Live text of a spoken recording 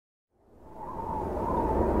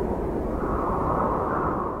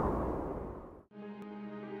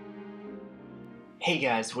Hey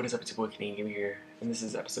guys, what is up? It's your boy Canadian Gamer here, and this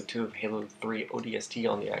is episode 2 of Halo 3 ODST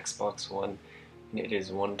on the Xbox One, and it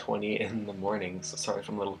is 1:20 in the morning, so sorry if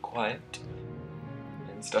I'm a little quiet,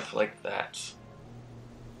 and stuff like that.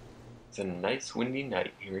 It's a nice windy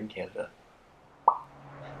night here in Canada.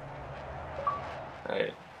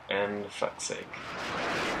 Alright, and fuck's sake.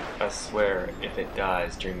 I swear if it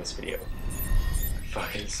dies during this video. I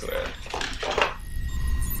fucking swear.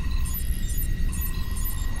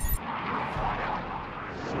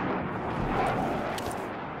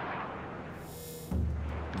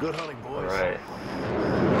 Good hunting, boys. Alright.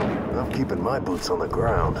 I'm keeping my boots on the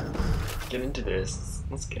ground. Let's get into this.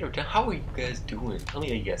 Let's get it down. How are you guys doing? Tell me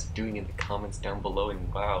how you guys are doing in the comments down below.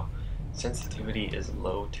 And wow, sensitivity is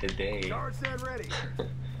low today. Guard stand ready.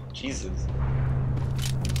 Jesus.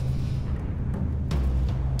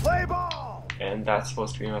 Play ball! And that's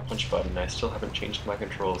supposed to be my punch button. I still haven't changed my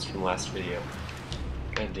controls from last video.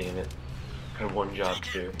 God damn it. I had one job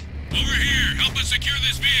to do. Over here! Help us secure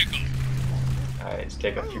this vehicle! Alright, let's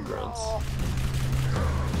take a few grunts.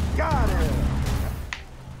 Got it!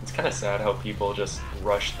 It's kind of sad how people just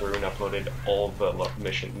rushed through and uploaded all the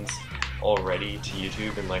missions already to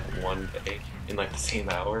YouTube in like one day, in like the same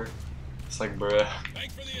hour. It's like, bruh,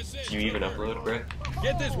 do you even upload, bruh?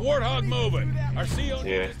 Get this warthog moving! Our CO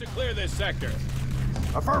Yeah. needs to clear this sector.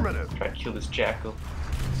 Affirmative. Try to kill this jackal.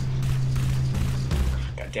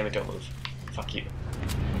 God damn it, don't move. Fuck you.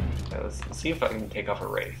 Alright, let's see if I can take off a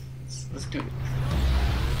Wraith. Let's do it.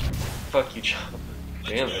 Fuck you, Chop.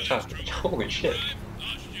 Damn it, Chop. Holy shit.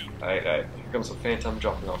 Alright, here comes a Phantom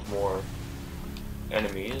dropping off more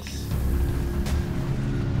enemies.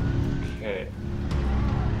 Okay.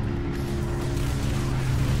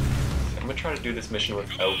 I'm gonna try to do this mission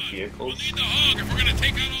without vehicles. Need the hog if we're gonna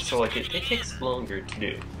take out all So like it takes longer to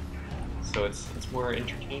do. So it's more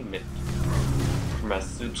entertainment for my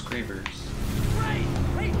subscribers.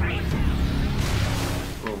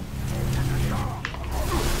 Boom.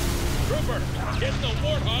 Trooper, get the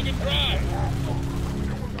warthog and drive!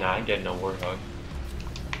 Nah, I ain't getting no warthog.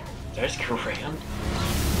 Did I just get rammed?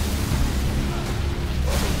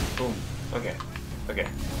 Boom. Okay. Okay.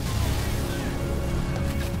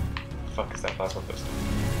 Fuck is that plasma pistol?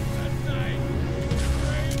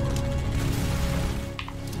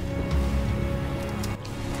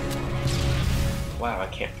 Wow, I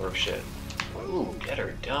can't throw shit. Ooh, get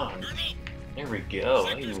her done. There we go.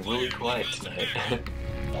 I'm really quiet tonight.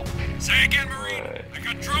 Say again, Marine! Alright. I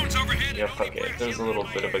got drones overhead! Yeah, fuck it. There's a little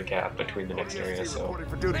bit of a gap between the next area, so Reporting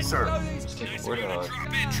for duty, sir. let's take a warthog.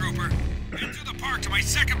 Drop in, Trooper! Get through the park to my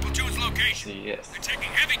second platoon's location! See, yes. They're taking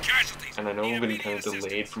heavy casualties! And I know Need I've been immediate kind of assistance.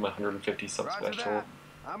 delayed from my 150 sub Roger special. that.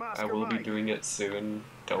 I'm Oscar I will be Mike. doing it soon.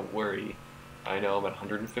 Don't worry. I know I'm at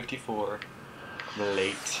 154. I'm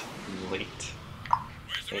late. I'm late.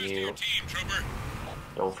 Where's the rest of your Hey, team, Trooper?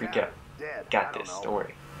 don't freak out. Dead. Got I don't this. know. Don't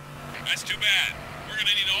worry. That's too bad. We're gonna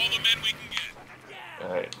need all the men we can get.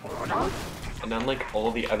 Alright. And unlike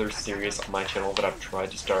all the other series on my channel that I've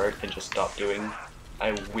tried to start and just stopped doing,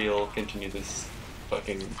 I will continue this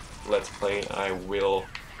fucking Let's Play and I will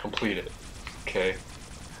complete it. Okay?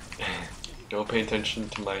 Don't pay attention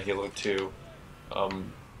to my Halo 2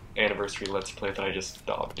 anniversary Let's Play that I just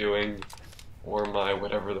stopped doing, or my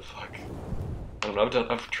whatever the fuck. I don't know,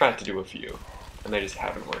 I've tried to do a few, and they just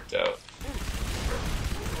haven't worked out.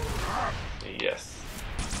 Yes.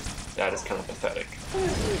 That is kind of pathetic.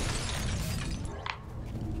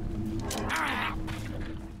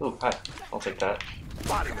 Oh, hi. I'll take that.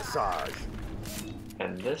 Body massage.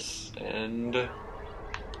 And this, and...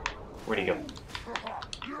 Where'd he go?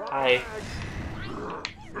 Hi.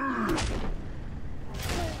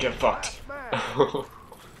 Get fucked.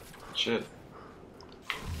 Shit.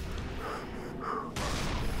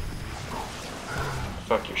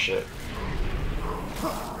 Fuck your shit.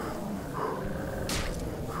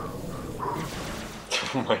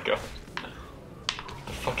 Oh my god. Get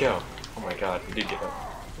the fuck out. Oh my god, we did get up.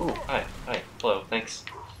 Ooh, hi, hello, thanks.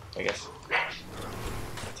 I guess.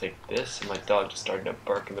 I'll take this, and my dog just started to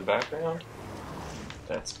bark in the background.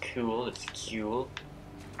 That's cool, it's cool.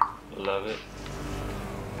 Love it.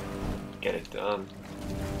 Get it done.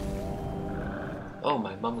 Oh,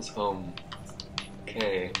 my mom is home.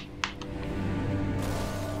 Okay.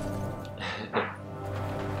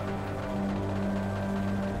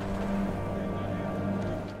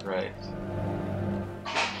 Right.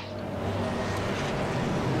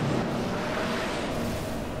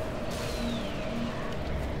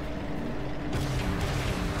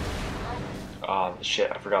 Ah,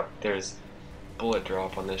 shit, I forgot there's bullet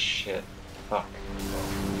drop on this shit. Fuck.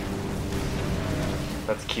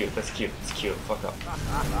 That's cute, that's cute, that's cute. Fuck up.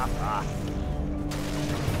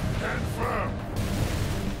 Stand firm.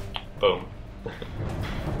 Boom.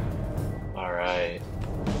 Alright.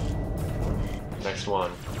 Next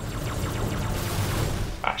one.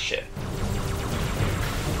 Ah, shit.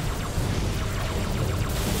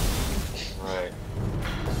 Right.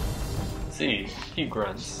 See, he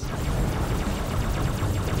grunts.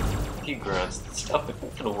 He grunts. Stuff that we're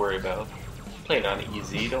gonna worry about. Playing on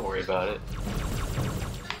easy, don't worry about it.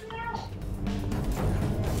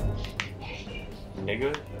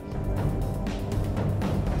 Nigga?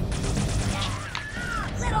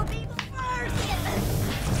 Little people first!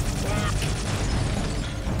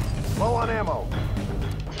 Low on ammo.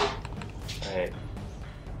 Alright.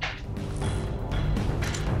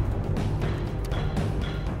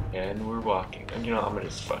 And we're walking. And you know, I'm gonna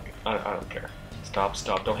just fuck it. I don't care.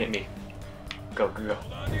 Stop, don't hit me. Go, go, go.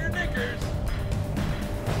 Hold on to your knickers.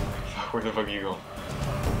 Where the fuck are you going?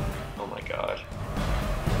 Oh my god.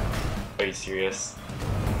 Are you serious?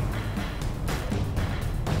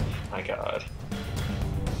 My god.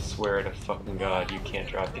 Swear to fucking god, you can't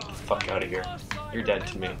drive. Get the fuck out of here. You're dead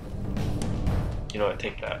to me. You know what?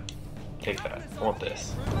 Take that. Take that. I want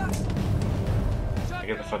this. I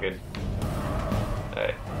get the fucking...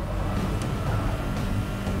 Hey.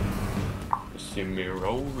 See me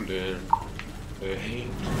rolling. Hey.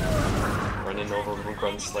 Running over little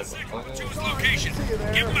grunts like what? Choose location.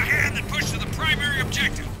 Give him a hand and push to the primary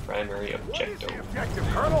objective. Primary objective. Objective,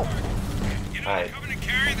 Colonel. You know Aye. the Covenant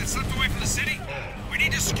carrier that slipped away from the city? We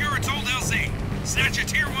need to secure its old LZ. Snatch a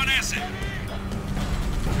Tier 1 asset.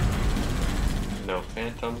 No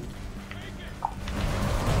phantom.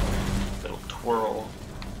 Little twirl.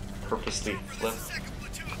 Purposely flip. Second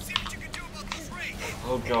platoon, see what you can do about this raid.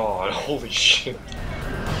 Oh god, holy shit.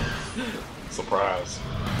 Surprise.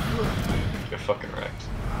 Get fucking wrecked.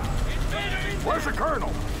 Where's the Colonel?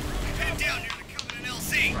 Head down near the Covenant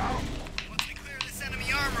LZ. Once we clear this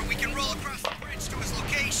enemy armor, we can roll across the bridge to his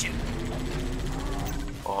location.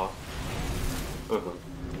 Aw. Ooh.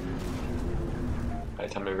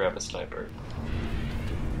 Alright, time to grab a sniper.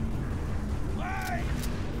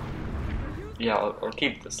 Yeah, I'll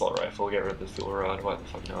keep the assault rifle, get rid of the fuel rod, why the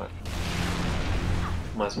fuck not?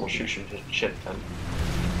 Might as well shoot some shit then.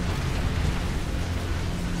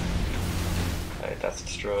 Alright, that's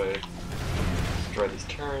destroyed. Destroy these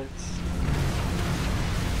turrets.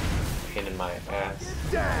 Pain in my ass.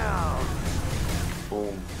 Down.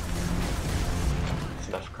 Boom. That's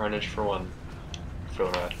enough carnage for one.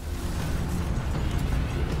 Fuel rod.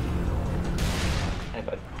 Hey,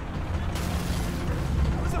 bud.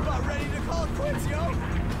 was about ready to call it quits, yo!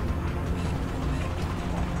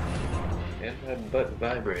 And my butt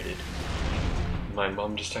vibrated. My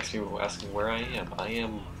mom just texted me asking where I am. I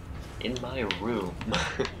am in my room.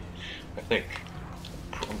 I think.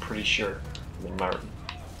 I'm pretty sure I'm in my room.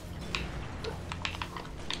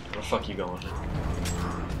 Where the fuck you going?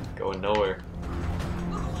 Going nowhere.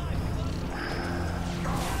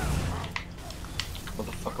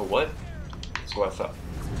 Motherfucker, what? That's what I thought.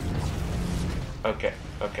 Okay,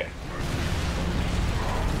 okay.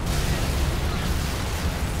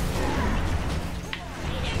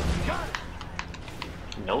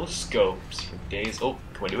 No scopes for days. Oh,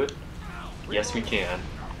 can we do it? Yes, we can.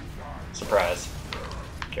 Surprise.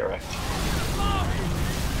 Correct.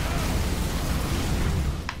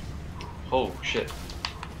 Oh, shit.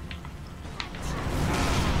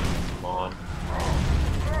 Come on.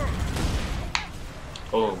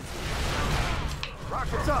 Boom.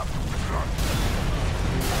 Rockets up.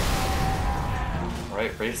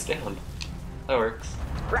 Alright, race down. That works.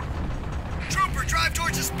 Trooper, drive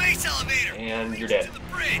towards the space elevator. And you're dead. To the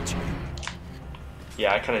bridge.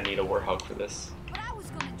 Yeah, I kind of need a warthog for this. But I was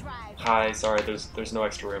gonna drive. Hi, sorry, there's no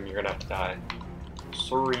extra room. You're gonna have to die.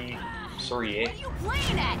 Sorry. Sorry, What are you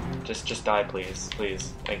playing at? Just die, please.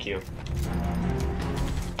 Please. Thank you.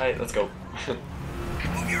 Alright, let's go.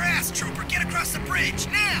 Move your ass, Trooper. Get across the bridge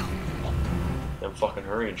now. Then fucking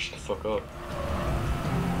hurry and shut the fuck up.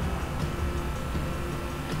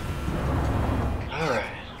 Alright.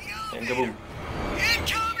 And kaboom.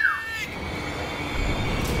 Incoming!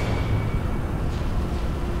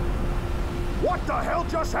 What the hell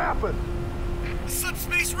just happened?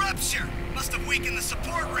 Subspace rupture. Must have weakened the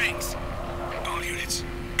support rings. All units.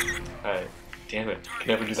 Alright. Damn it. Can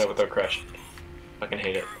never do that without crashing. Fucking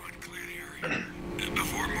hate it.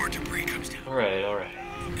 Before more debris comes down. Alright, alright.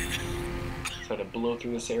 Try to blow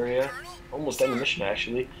through this area. Almost done the mission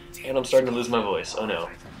actually. And I'm starting to lose my voice. Oh no.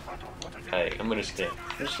 Hey, I'm just gonna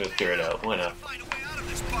figure it out. Why not? Find a way out of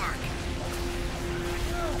this park.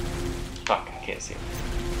 Fuck, I can't see him.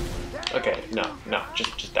 Okay, no,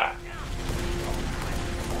 just die.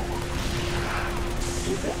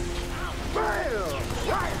 Bam!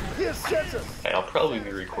 Right. Yes, Hey, I'll probably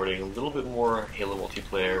be recording a little bit more Halo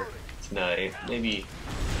multiplayer tonight. Maybe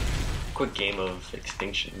a quick game of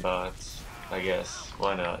Extinction Bots, I guess.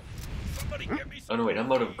 Why not? Oh no, wait,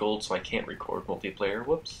 I'm out of gold, so I can't record multiplayer.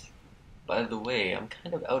 Whoops. By the way, I'm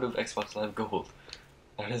kind of out of Xbox Live Gold.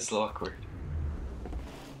 That is awkward.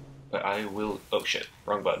 But I will... Oh shit,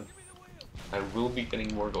 wrong button. I will be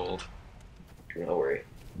getting more gold. Do not worry.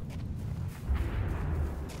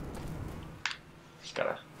 Just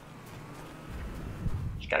gotta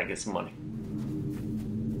get some money.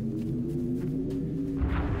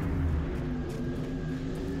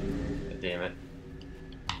 Damn it.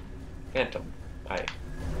 Phantom. Hi.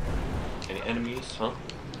 Any enemies, huh?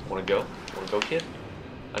 Wanna go? Wanna go, kid?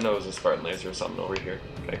 I know there's a Spartan laser or something over here.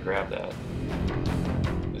 Can I grab that?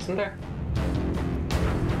 Isn't there?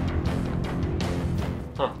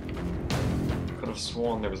 Huh. Could have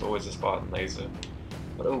sworn there was always a Spartan laser.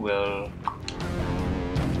 But oh well.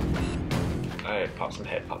 Alright, pop some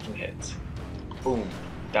heads. Boom.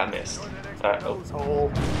 That missed. That, oh.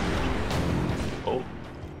 Oh.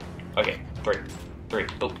 Okay, three.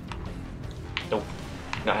 Oh. Nope.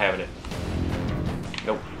 Not having it.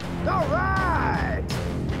 Nope. Alright!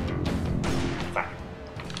 Fuck.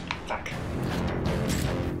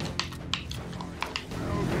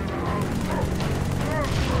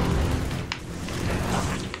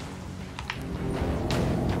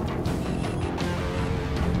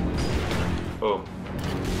 Boom.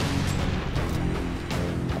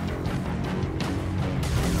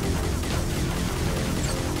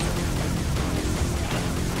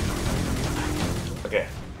 Okay,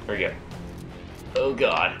 there we go. Oh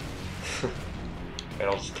god. And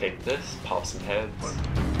I'll just take this, pop some heads.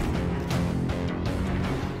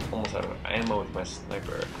 Almost out of ammo with my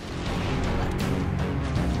sniper.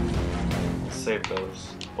 Save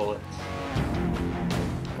those bullets.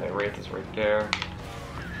 Okay, Wraith is right there.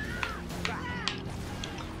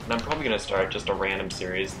 And I'm probably gonna start just a random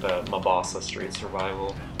series, the Mabasa Street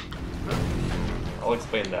Survival. I'll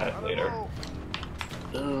explain that later.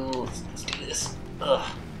 Ooh, let's do this.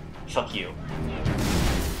 Ugh. Fuck you.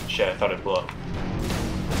 Shit, I thought it'd blow up.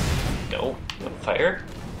 No. No fire?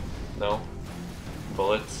 No.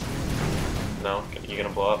 Bullets? No. You gonna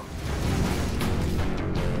blow up?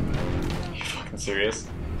 Are you fucking serious?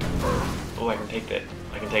 Oh, I can take that.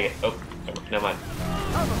 I can take it. Oh, never mind.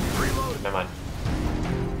 Never mind.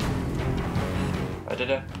 I did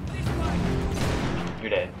it. You're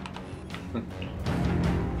dead.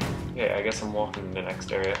 Okay, I guess I'm walking in the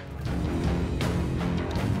next area.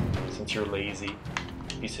 Since you're lazy.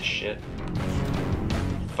 Piece of shit.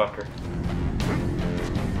 Fucker.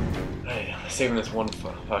 Hey, saving this one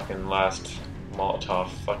fucking last Molotov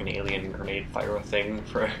fucking alien grenade fire thing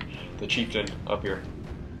for the chieftain up here.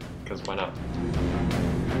 Because why not?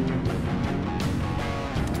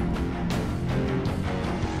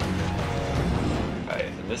 Alright,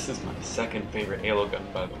 and this is my second favorite Halo gun,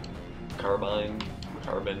 by the way. Carbine.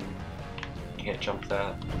 Can't jump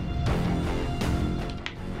that.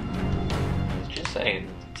 Just saying,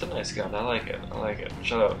 it's a nice gun. I like it.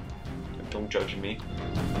 Shut up. Don't judge me.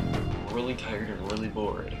 I'm really tired and really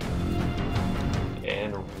bored.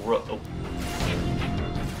 And oh,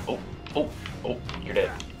 you're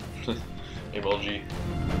dead. MLG.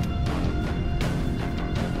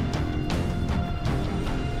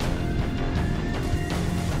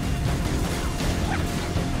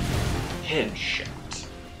 Headshot.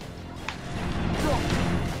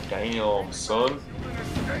 Damn, son.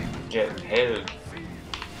 Getting head.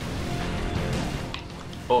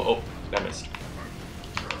 Oh, that missed.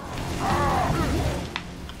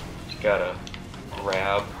 Just gotta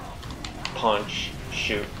grab, punch,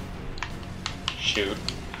 shoot.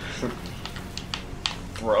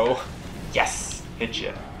 Throw. Yes! Hit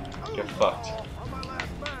ya. Get fucked.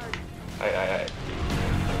 I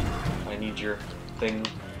need your thing,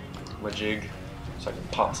 my jig, so I can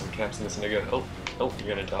pop some caps in this nigga. Oh, you're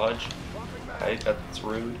gonna dodge. Okay, that's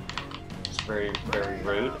rude. It's very, very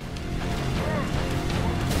rude.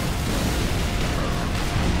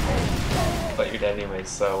 But you're dead anyway,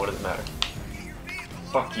 so what does it matter?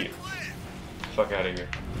 Fuck you. Fuck out of here.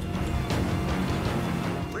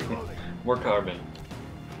 More carbon.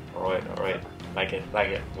 Alright. Like it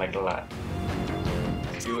a lot.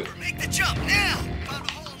 Do it. Make the jump now!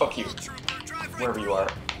 Fuck you. Wherever you are.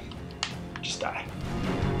 Just die.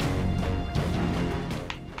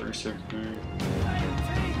 360.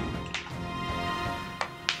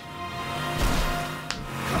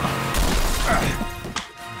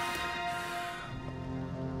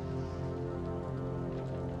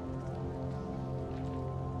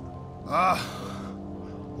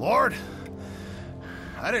 Lord,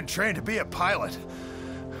 I didn't train to be a pilot.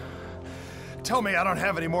 Tell me I don't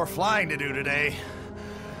have any more flying to do today.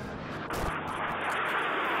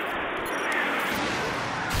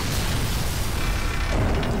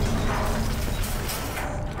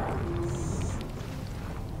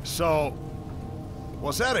 So,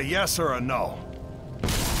 was that a yes or a no?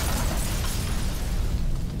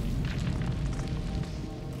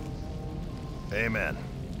 Amen.